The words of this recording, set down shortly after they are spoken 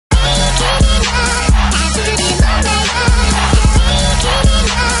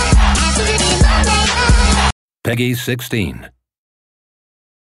Peggy 16.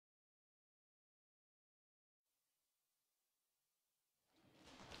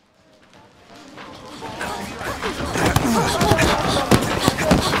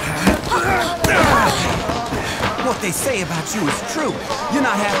 What they say about you is true. You're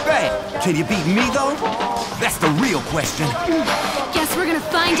not half bad. Can you beat me, though? That's the real question. Guess we're gonna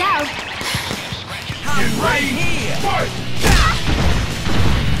find out. I'm right here. Fight!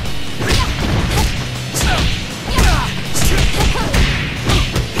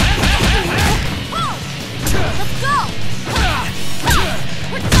 Let's go!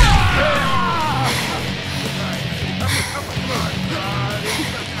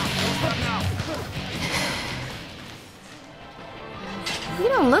 You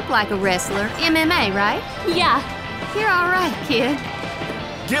don't look like a wrestler. MMA, right? Yeah. You're all right, kid.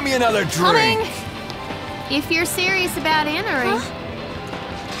 Give me another drink. If you're serious about entering,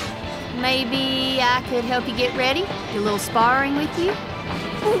 maybe I could help you get ready. Do a little sparring with you.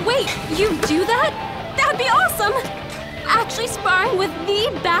 Wait, you do that? That'd be awesome! Actually sparring with the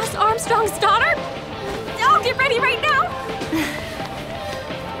Bass Armstrong's daughter? I'll get ready right now!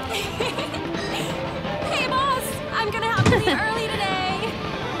 Hey, boss! I'm gonna have to leave early today!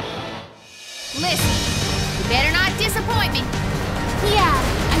 Listen, you better not disappoint me. Yeah,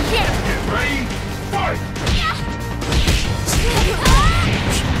 I'm here! Get ready, fight!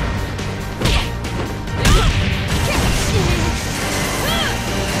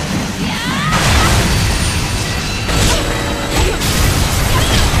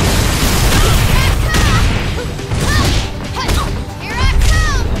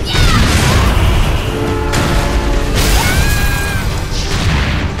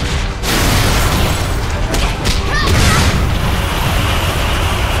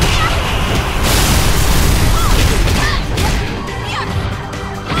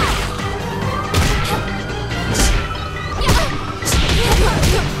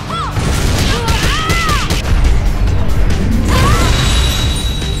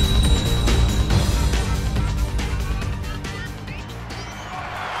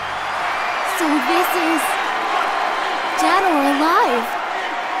 So this is Dead or Alive?